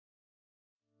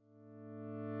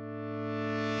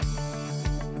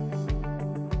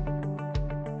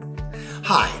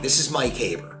Hi, this is Mike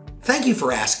Haber. Thank you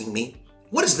for asking me,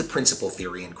 what is the principal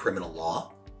theory in criminal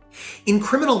law? In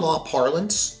criminal law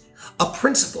parlance, a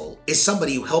principal is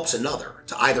somebody who helps another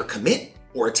to either commit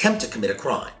or attempt to commit a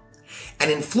crime. And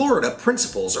in Florida,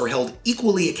 principals are held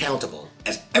equally accountable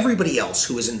as everybody else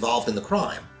who is involved in the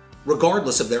crime,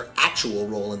 regardless of their actual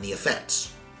role in the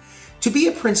offense. To be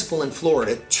a principal in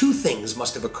Florida, two things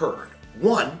must have occurred.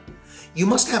 One, you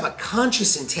must have a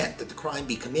conscious intent that the crime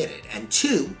be committed. And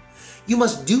two, you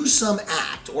must do some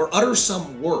act or utter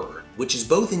some word which is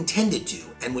both intended to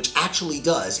and which actually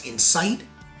does incite,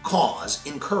 cause,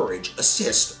 encourage,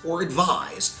 assist, or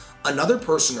advise another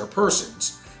person or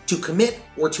persons to commit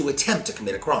or to attempt to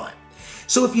commit a crime.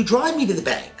 So if you drive me to the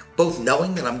bank, both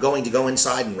knowing that I'm going to go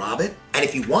inside and rob it, and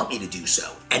if you want me to do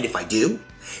so, and if I do,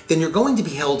 then you're going to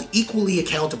be held equally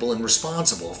accountable and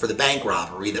responsible for the bank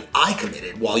robbery that I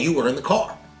committed while you were in the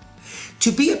car.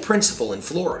 To be a principal in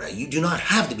Florida, you do not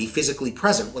have to be physically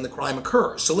present when the crime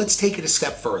occurs, so let's take it a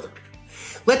step further.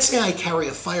 Let's say I carry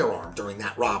a firearm during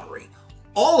that robbery.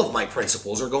 All of my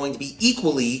principals are going to be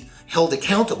equally held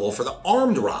accountable for the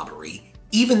armed robbery,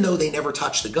 even though they never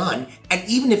touched the gun, and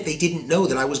even if they didn't know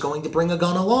that I was going to bring a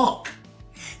gun along.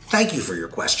 Thank you for your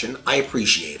question. I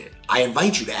appreciate it. I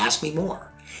invite you to ask me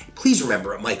more. Please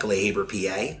remember at Michael A.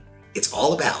 HaberPA, it's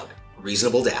all about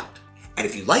reasonable doubt. And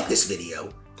if you like this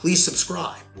video, please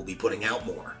subscribe. We'll be putting out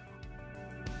more.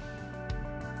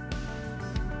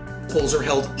 Principals are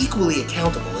held equally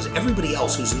accountable as everybody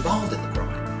else who's involved in the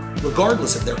crime,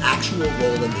 regardless of their actual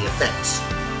role in the offense.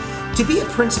 To be a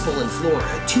principal in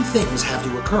Florida, two things have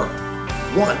to occur.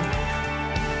 One,